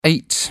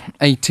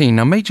18.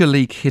 Now, Major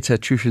League hitter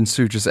Chu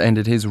Shin-soo just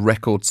ended his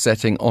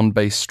record-setting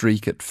on-base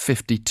streak at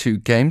 52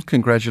 games.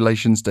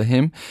 Congratulations to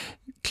him.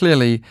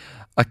 Clearly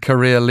a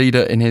career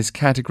leader in his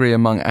category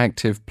among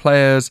active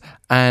players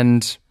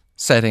and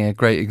setting a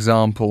great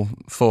example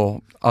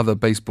for other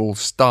baseball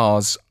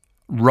stars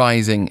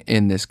rising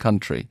in this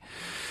country.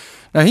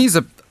 Now, he's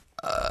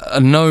a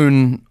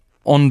known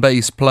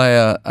on-base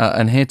player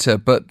and hitter,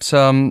 but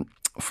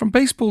from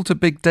baseball to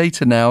big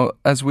data now,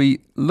 as we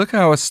look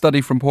how a study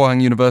from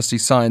Pohang University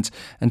Science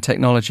and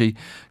Technology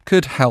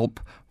could help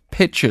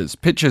pitchers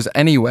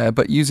anywhere,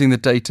 but using the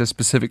data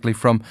specifically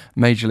from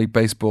Major League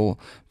Baseball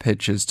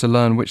pitchers to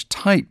learn which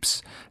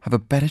types have a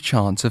better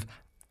chance of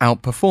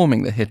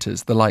outperforming the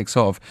hitters, the likes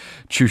of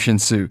Chu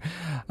Shin-soo.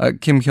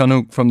 Kim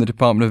Hyunuk from the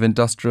Department of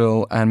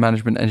Industrial and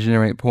Management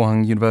Engineering at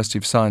Pohang University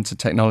of Science and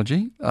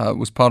Technology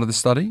was part of the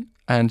study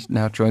and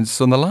now joins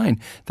us on the line.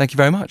 Thank you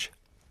very much.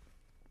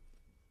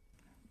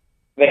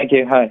 Thank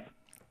you. Hi.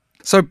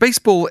 So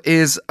baseball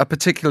is a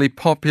particularly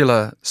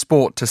popular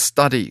sport to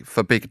study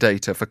for big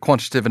data, for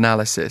quantitative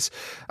analysis,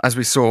 as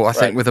we saw, I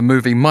think, with the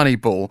movie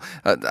Moneyball.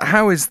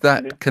 How is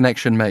that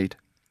connection made?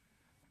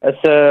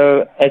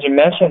 So, as you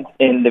mentioned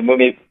in the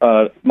movie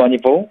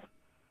Moneyball,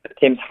 the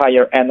teams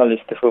hire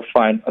analysts who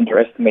find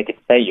underestimated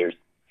players.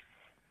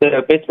 So,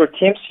 baseball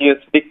teams use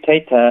big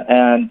data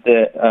and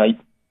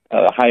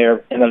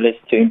hire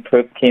analysts to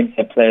improve teams'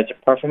 and players'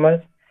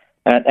 performance.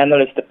 And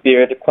analysts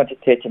build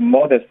quantitative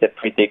models that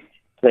predict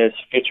players'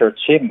 future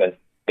achievements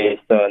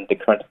based on the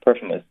current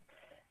performance.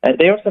 And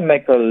they also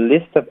make a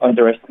list of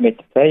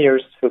underestimated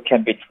players who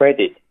can be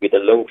traded with a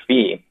low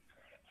fee.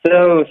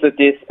 So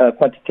this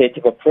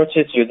quantitative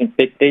approaches using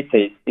big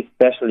data is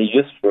especially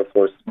useful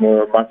for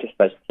small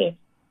market-sized teams.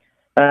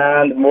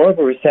 And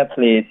moreover,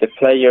 recently, the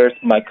players'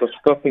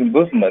 microscopic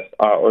movements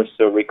are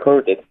also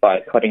recorded by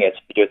cutting-edge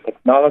video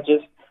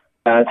technologies.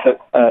 And so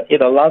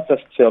it allows us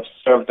to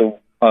observe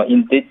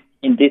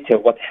in detail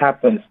what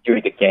happens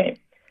during the game.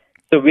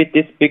 So with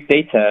this big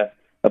data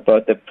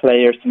about the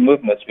players'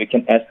 movements, we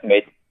can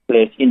estimate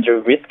players'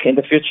 injury risk in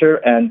the future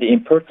and the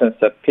importance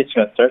of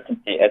pitching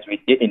uncertainty as we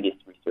did in this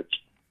research.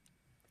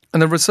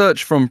 And the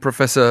research from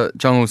Professor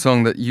Jang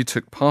Woo-sung that you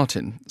took part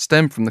in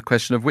stemmed from the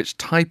question of which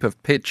type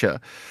of pitcher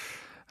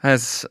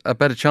has a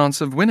better chance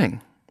of winning.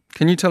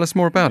 Can you tell us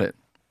more about it?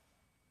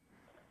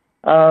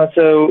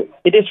 So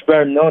it is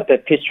well known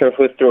that pitcher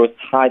who throws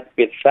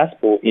high-speed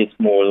fastball is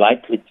more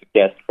likely to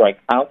get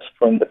strikeouts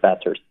from the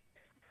batters.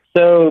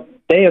 So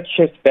they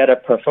achieve better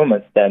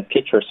performance than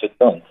pitchers who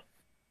don't.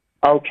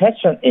 Our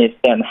question is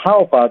then,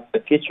 how about the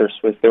pitchers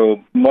who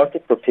throw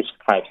multiple pitch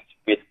types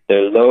with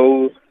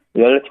the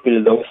relatively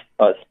low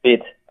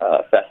speed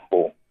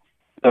fastball?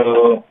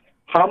 So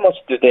how much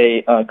do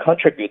they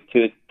contribute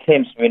to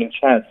teams' winning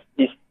chance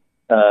is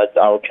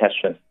our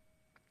question.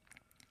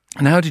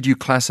 And how did you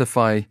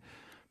classify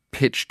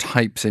pitch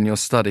types in your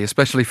study,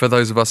 especially for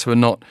those of us who are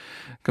not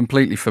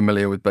completely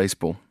familiar with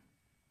baseball?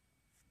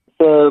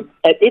 So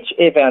at each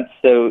event,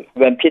 so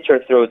when pitcher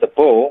throws the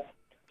ball,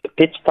 the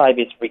pitch type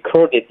is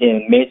recorded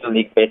in Major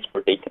League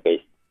Baseball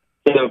database.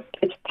 So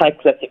pitch type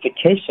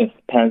classification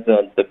depends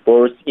on the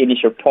ball's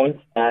initial point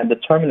and the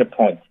terminal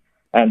point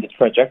and the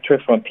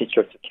trajectory from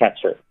pitcher to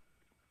catcher.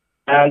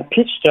 And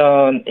pitch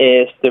zone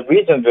is the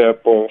region where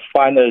ball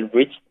finally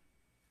reached.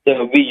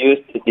 So we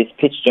used this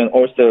pitch zone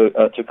also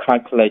to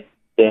calculate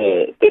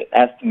the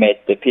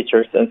estimate the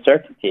pitcher's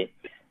uncertainty.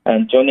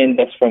 And zone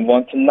index from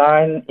 1 to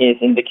 9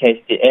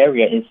 indicates the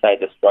area inside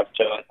the strike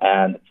zone,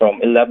 and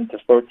from 11 to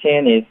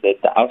 14 is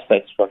the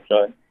outside strike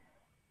zone.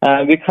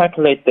 And we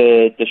calculate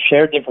the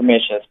shared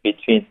information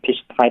between pitch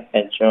type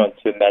and zone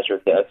to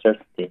measure the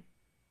uncertainty.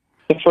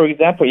 So, for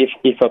example,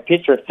 if a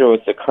pitcher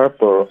throws a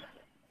curveball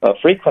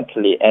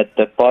frequently at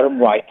the bottom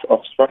right of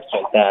strike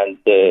zone, then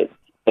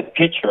the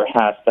pitcher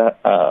has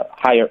a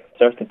higher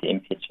certainty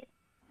in pitching.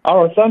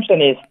 Our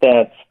assumption is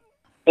that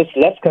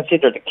let's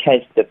consider the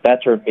case the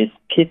batter meets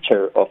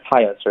pitcher of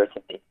high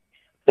uncertainty.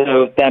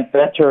 So then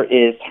batter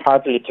is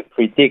harder to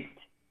predict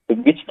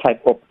which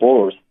type of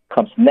balls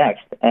comes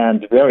next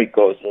and where it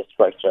goes in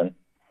strike zone.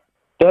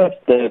 Thus,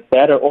 the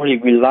batter only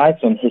relies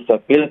on his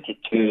ability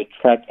to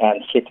track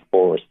and hit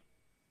balls.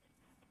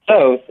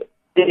 So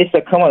it is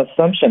a common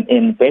assumption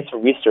in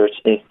baseball research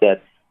is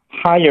that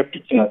higher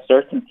pitching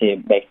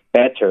uncertainty makes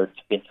batter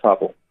to be in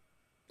trouble.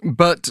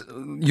 But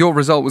your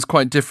result was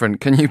quite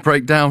different. Can you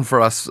break down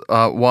for us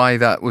why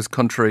that was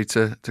contrary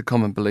to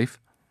common belief?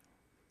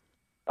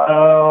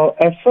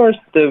 At first,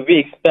 we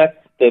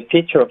expect the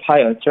pitcher of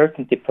high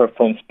uncertainty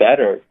performs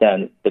better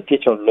than the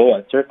pitcher of low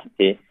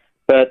uncertainty.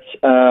 But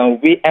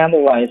we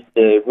analyzed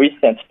the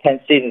recent 10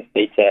 seasons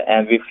data,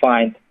 and we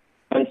find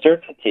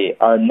uncertainty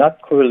are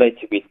not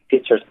correlated with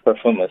pitcher's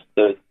performance.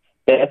 So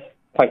that's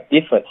quite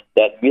different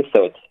than we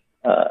thought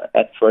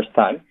at first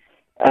time.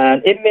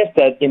 And it means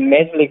that in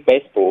Major League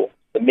Baseball,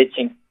 the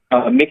mixing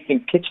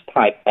pitch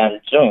type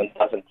and zone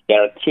doesn't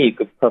guarantee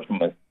good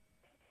performance.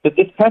 So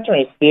this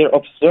pattern is still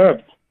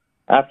observed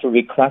after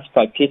we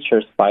classify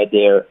pitchers by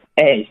their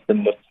A's, the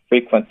most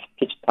frequent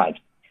pitch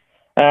types.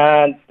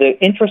 And the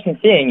interesting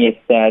thing is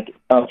that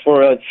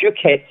for a few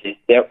cases,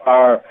 there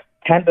are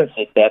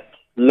tendencies that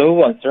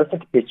low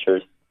uncertainty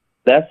pitchers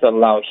less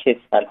allow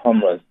hits and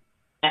home runs.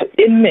 So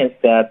it means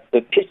that the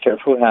pitcher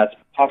who has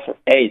powerful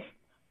ace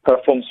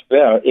performs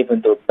well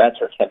even though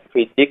batters can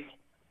predict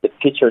the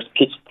pitcher's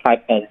pitch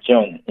type and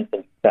zone in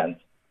some sense.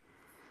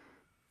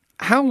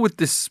 How would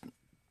this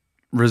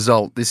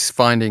result, these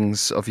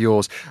findings of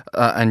yours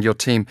and your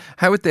team,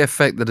 how would they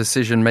affect the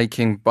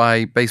decision-making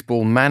by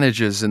baseball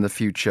managers in the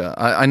future?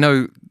 I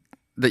know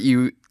that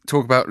you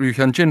talk about Ryu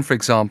Hyun-jin, for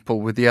example,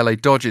 with the LA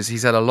Dodgers.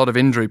 He's had a lot of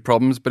injury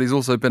problems, but he's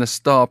also been a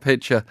star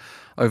pitcher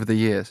over the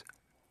years.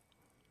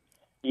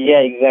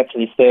 Yeah,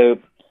 exactly. So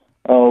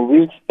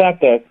we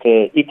expect that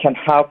it can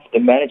help the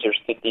managers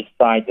to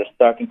decide the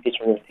starting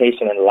pitcher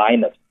rotation and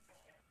lineup.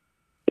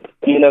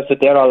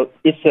 So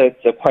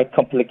it's a quite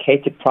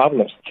complicated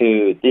problems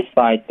to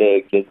decide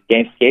the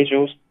game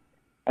schedules,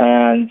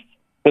 and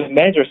the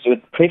managers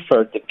would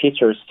prefer the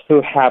pitchers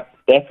who have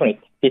definite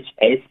pitch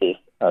aces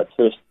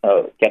to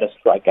get a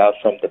strikeout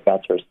from the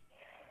batters.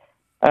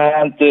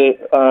 And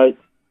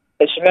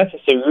as you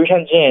mentioned, so Ryu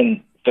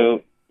Hyun-jin,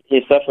 so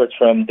he suffered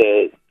from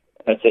the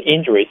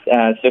injuries,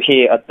 and so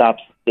he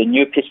adopts the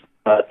new pitch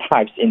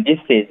types in this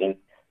season.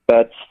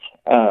 But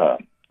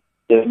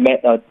the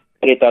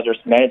Dodgers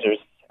managers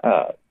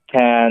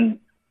can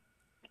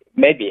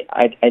maybe,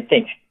 I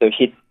think, so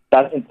he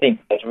doesn't think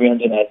that Ryu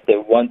Hyun-jin has the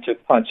 1-2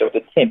 punch of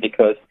the team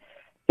because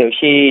so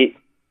he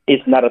is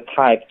not a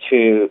type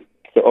to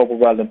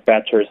overwhelm the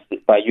batters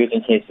by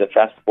using his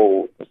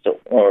fastball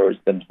or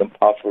some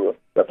powerful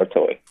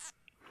repertoire.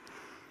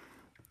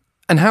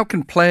 And how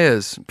can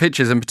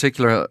pitchers in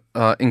particular,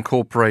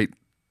 incorporate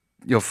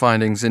your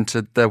findings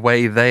into the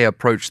way they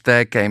approach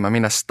their game? I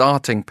mean, a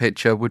starting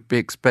pitcher would be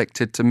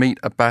expected to meet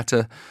a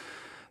batter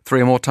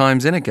 3 or more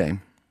times in a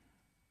game.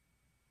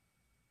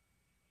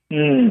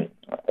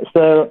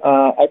 So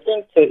I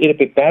think it'll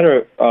be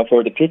better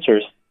for the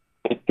pitchers.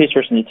 The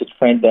pitchers need to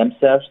train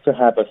themselves to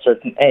have a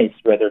certain ace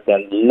rather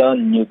than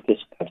learn new pitch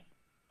types.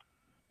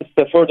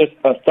 So for the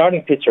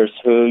starting pitchers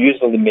who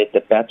usually meet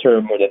the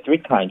batter more than 3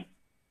 times,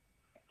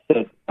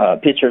 so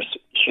pitchers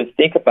should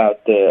think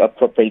about the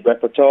appropriate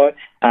repertoire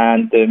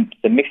and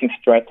the mixing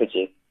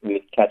strategy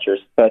with catchers.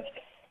 But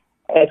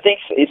I think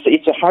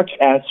it's hard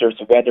to answer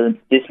whether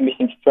this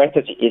mixing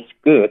strategy is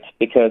good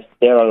because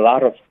there are a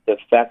lot of the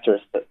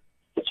factors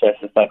such as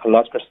the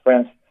psychological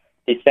strength,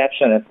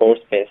 deception, and ball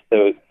space.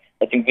 So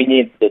I think we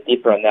need the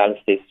deeper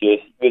analysis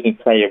using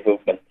player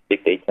movement,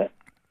 big data.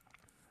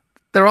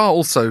 There are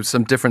also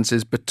some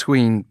differences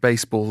between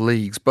baseball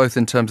leagues, both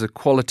in terms of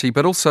quality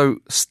but also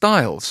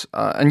styles.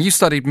 And you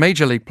studied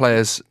Major League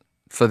players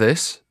for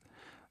this.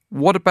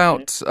 What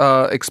about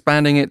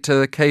expanding it to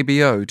the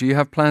KBO? Do you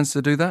have plans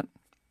to do that?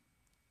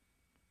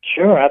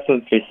 Sure,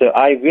 absolutely. So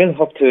I will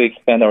hope to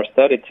expand our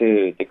study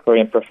to the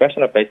Korean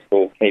Professional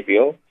Baseball,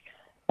 KBO.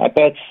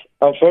 But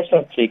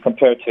unfortunately,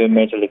 compared to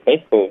Major League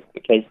Baseball,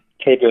 because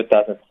KBO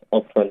doesn't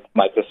open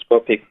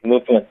microscopic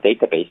movement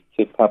database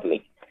to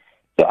public.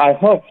 So I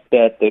hope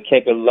that the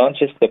KBO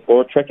launches the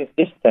ball tracking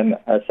system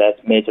as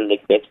Major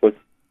League Baseball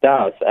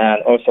does,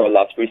 and also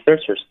allows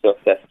researchers to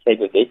access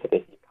KBO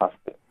database if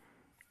possible.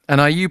 And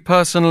are you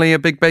personally a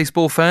big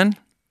baseball fan?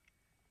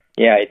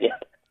 Yeah, I did.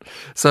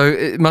 So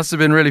it must have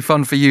been really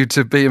fun for you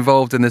to be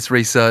involved in this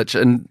research,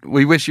 and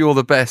we wish you all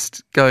the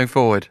best going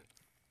forward.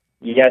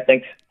 Yeah,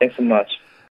 thanks so much.